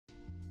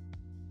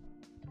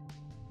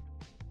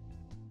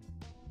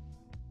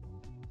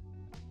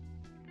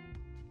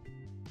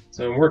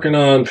So I'm working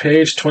on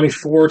page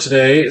 24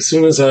 today. As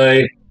soon as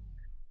I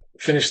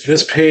finish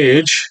this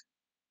page,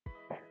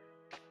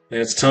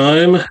 it's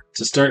time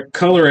to start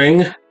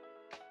coloring.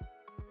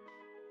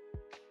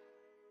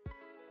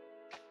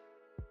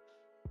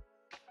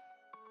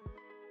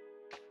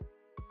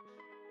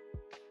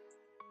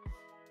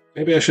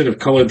 Maybe I should have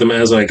colored them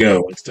as I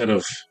go, instead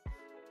of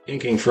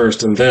inking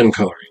first and then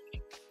coloring.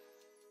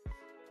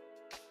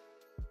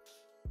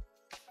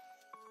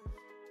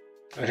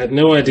 I had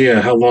no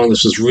idea how long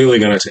this was really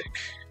going to take.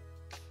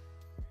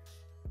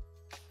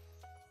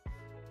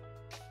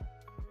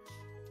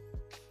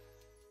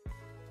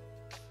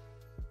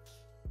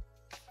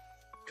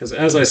 Because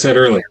as I said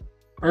earlier,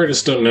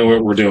 artists don't know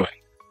what we're doing.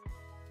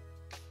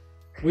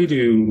 We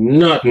do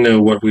not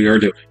know what we are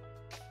doing.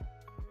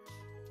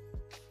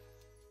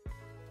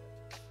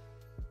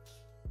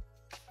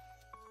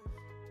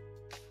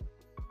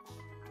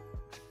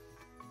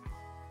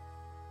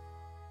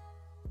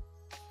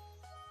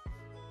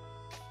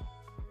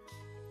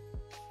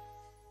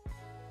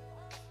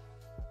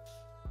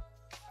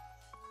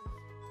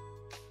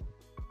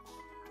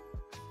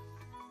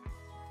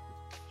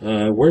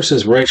 Where's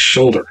his right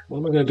shoulder? What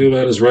am I going to do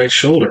about his right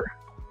shoulder?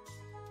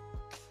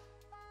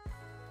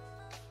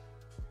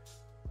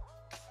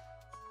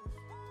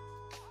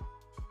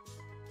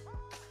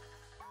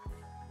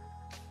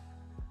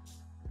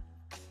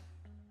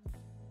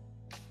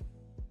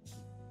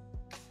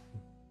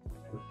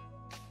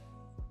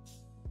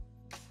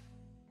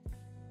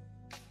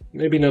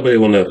 Maybe nobody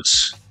will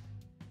notice.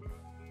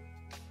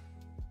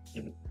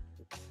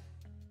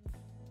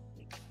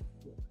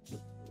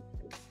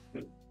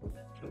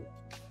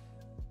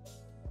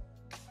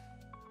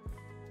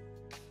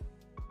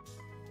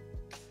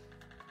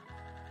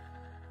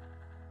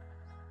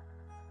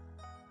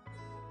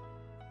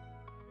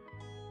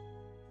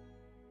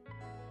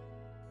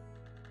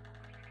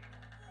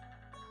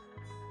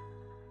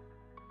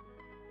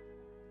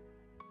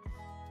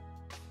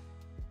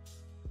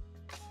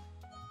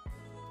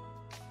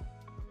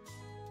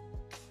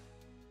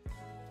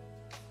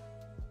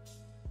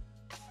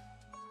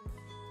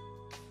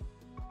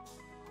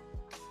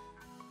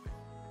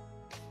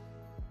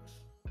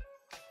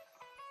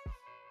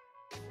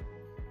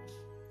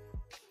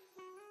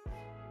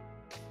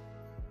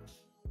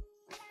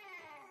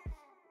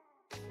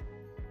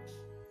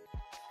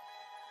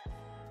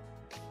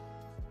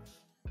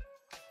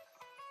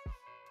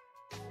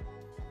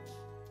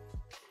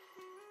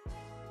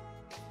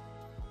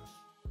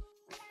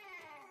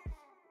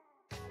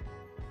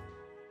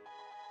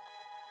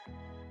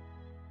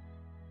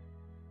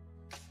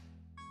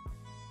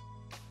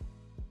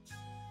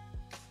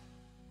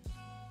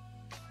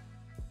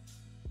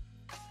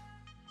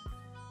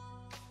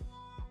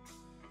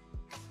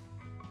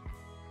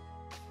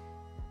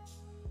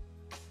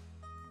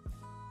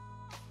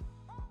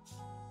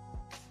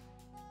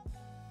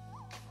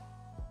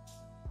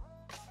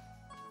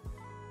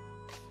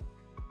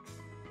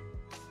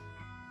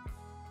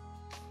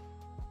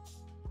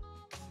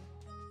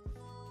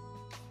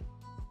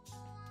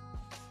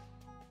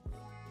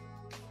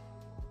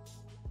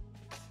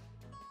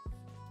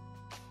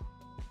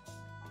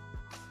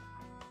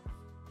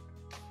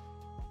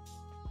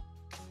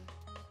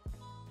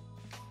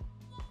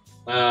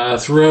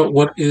 Throughout,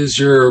 what is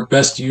your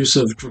best use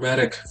of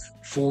dramatic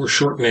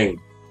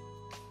foreshortening?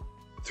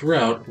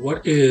 Throughout,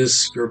 what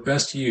is your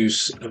best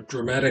use of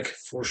dramatic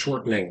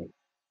foreshortening?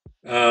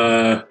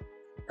 Are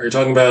you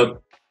talking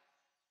about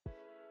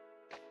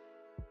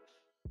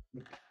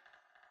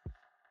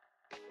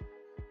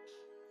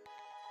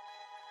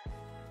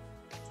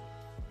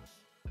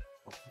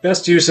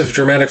best use of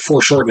dramatic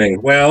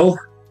foreshortening? Well,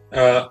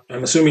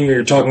 I'm assuming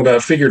you're talking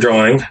about figure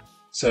drawing,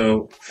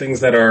 so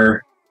things that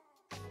are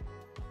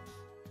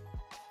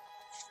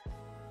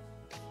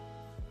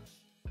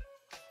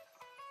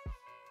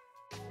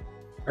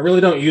I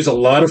really don't use a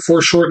lot of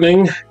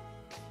foreshortening.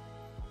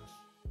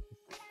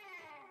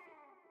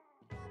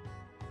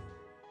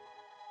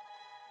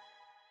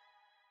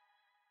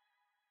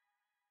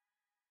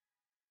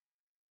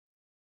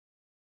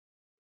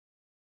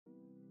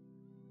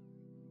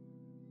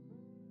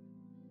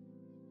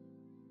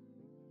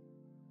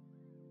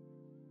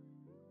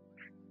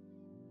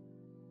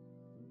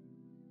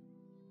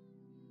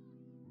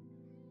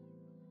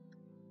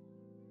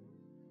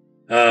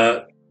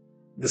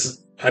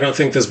 I don't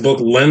think this book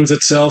lends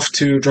itself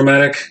to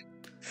dramatic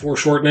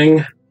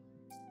foreshortening.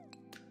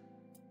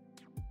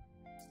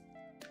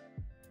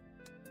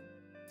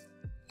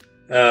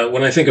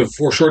 When I think of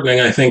foreshortening,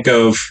 I think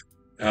of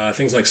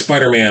things like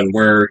Spider-Man,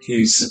 where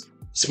he's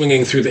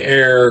swinging through the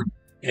air,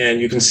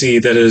 and you can see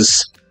that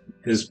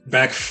his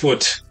back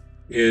foot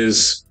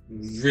is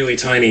really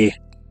tiny,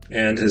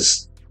 and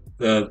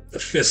the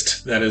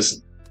fist that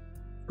is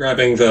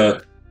grabbing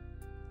the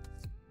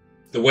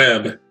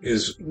web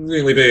is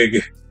really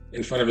big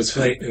in front of his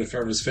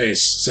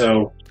face.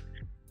 So,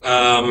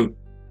 I'm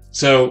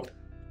sorry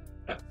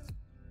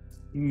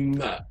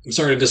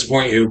to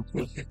disappoint you,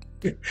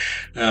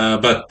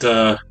 but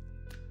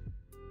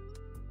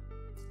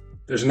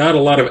there's not a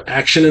lot of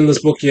action in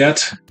this book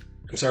yet.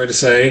 I'm sorry to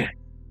say.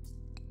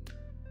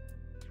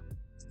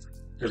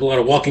 There's a lot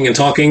of walking and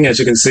talking, as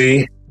you can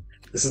see.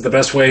 This is the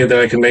best way that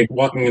I can make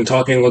walking and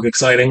talking look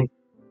exciting.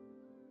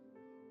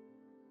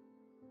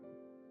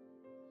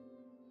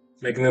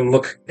 Making them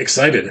look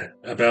excited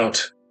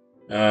about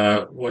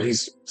what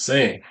he's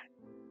saying.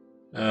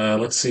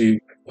 Let's see,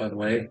 by the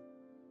way,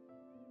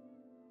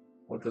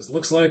 what this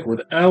looks like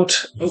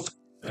without... Oh,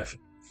 I've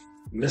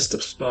missed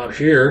a spot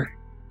here.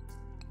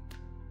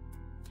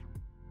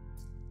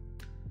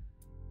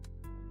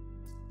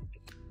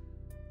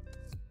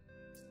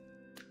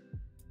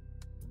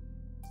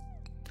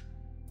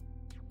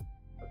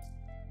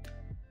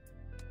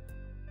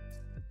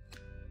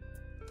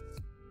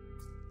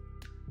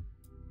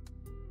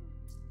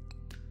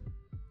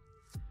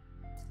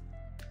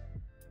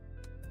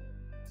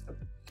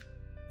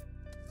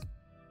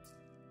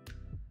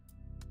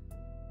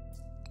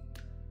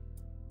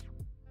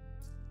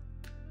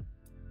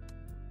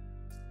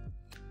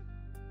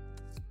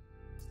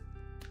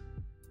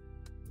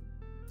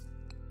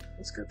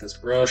 Let's get this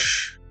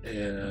brush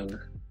and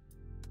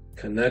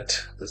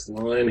connect this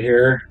line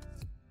here.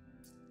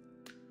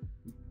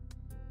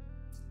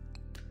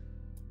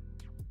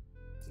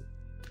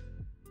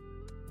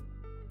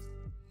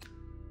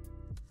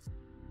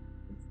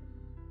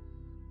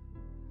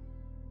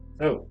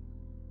 Oh,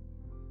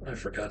 I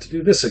forgot to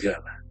do this again.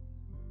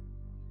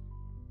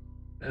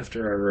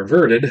 After I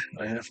reverted,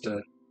 I have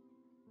to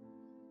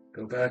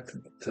go back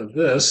to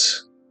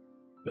this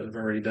that I've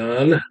already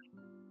done.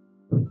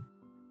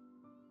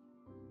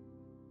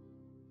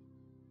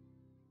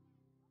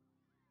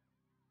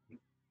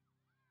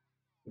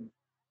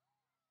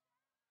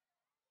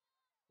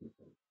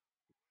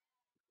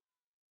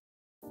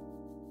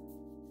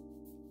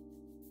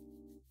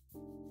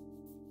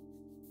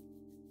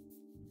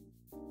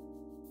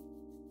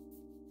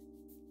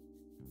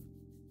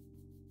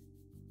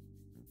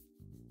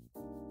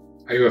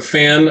 Are you a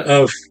fan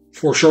of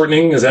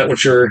foreshortening? Is that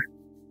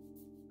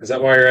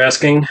why you're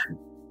asking?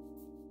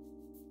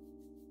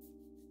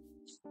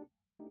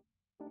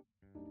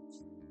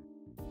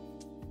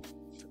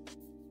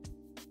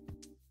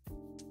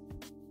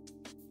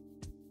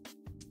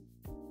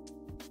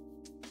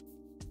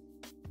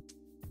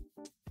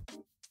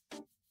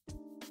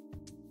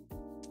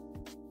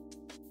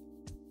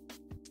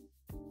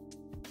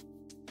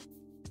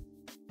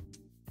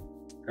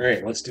 All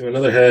right, let's do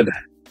another head.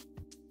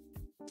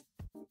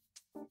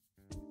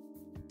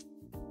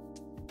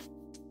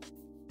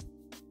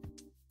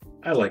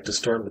 I like to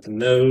start with the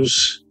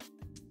nose.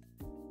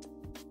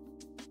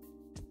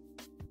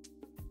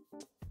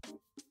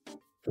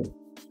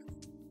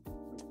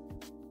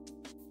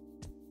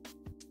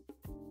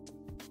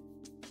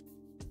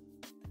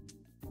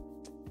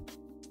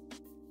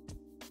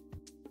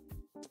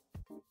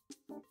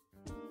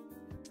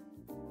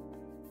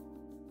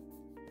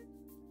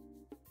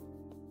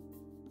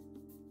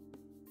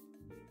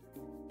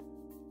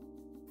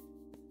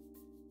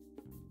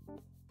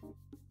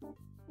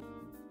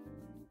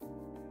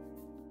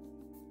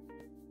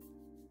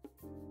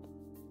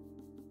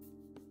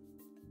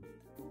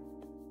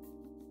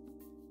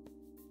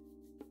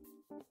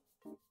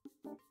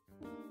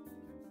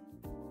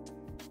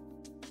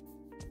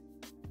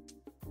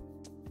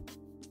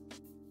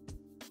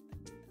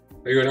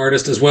 Are you an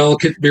artist as well,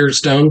 Kit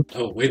Beardstone?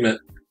 Oh, wait a minute.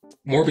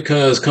 More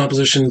because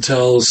composition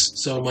tells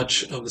so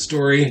much of the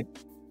story.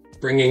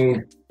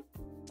 Bringing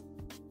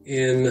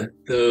in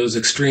those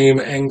extreme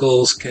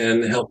angles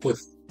can help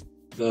with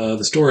the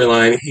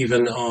storyline,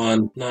 even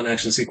on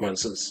non-action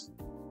sequences.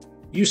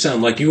 You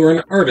sound like you are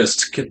an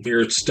artist, Kit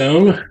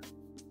Beardstone.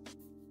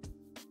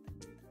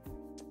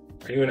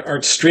 Are you an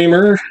art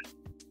streamer?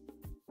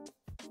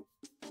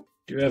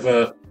 Do you have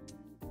a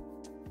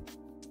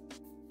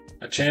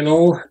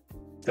channel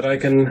that I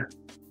can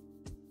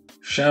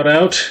shout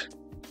out?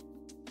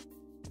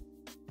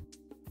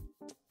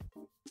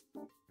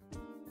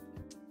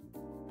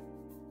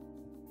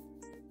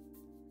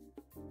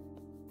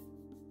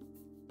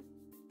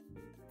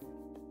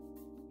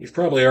 You've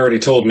probably already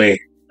told me.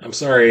 I'm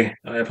sorry.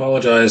 I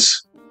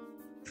apologize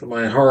for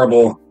my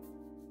horrible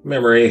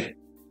memory.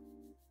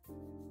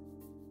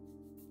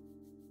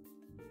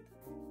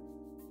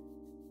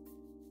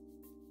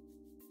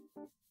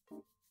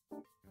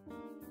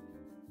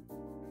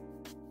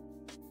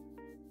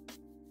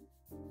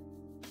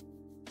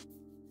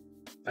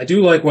 I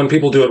do like when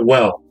people do it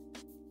well.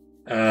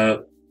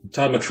 Todd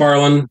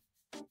McFarlane.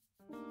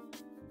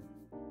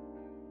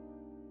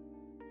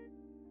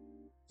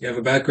 You have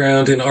a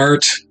background in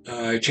art.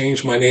 I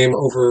changed my name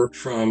over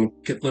from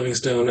Kit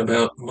Livingstone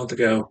about a month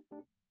ago.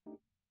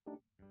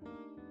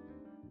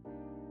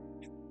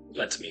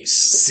 Let me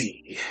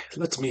see.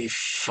 Let me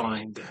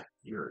find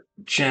your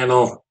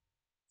channel.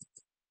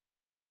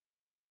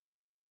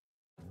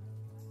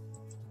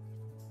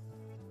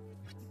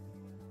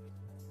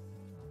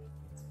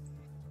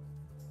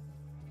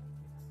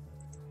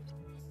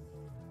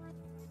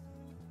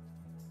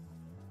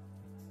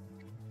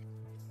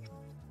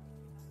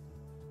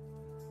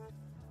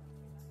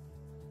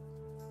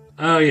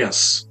 Oh,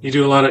 yes. You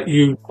do a lot of...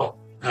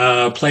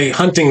 Play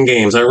hunting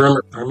games. I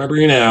remember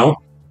you now.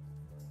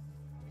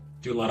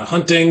 Do a lot of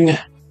hunting.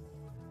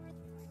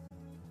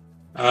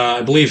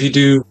 I believe you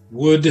do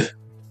wood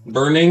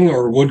burning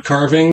or wood carving.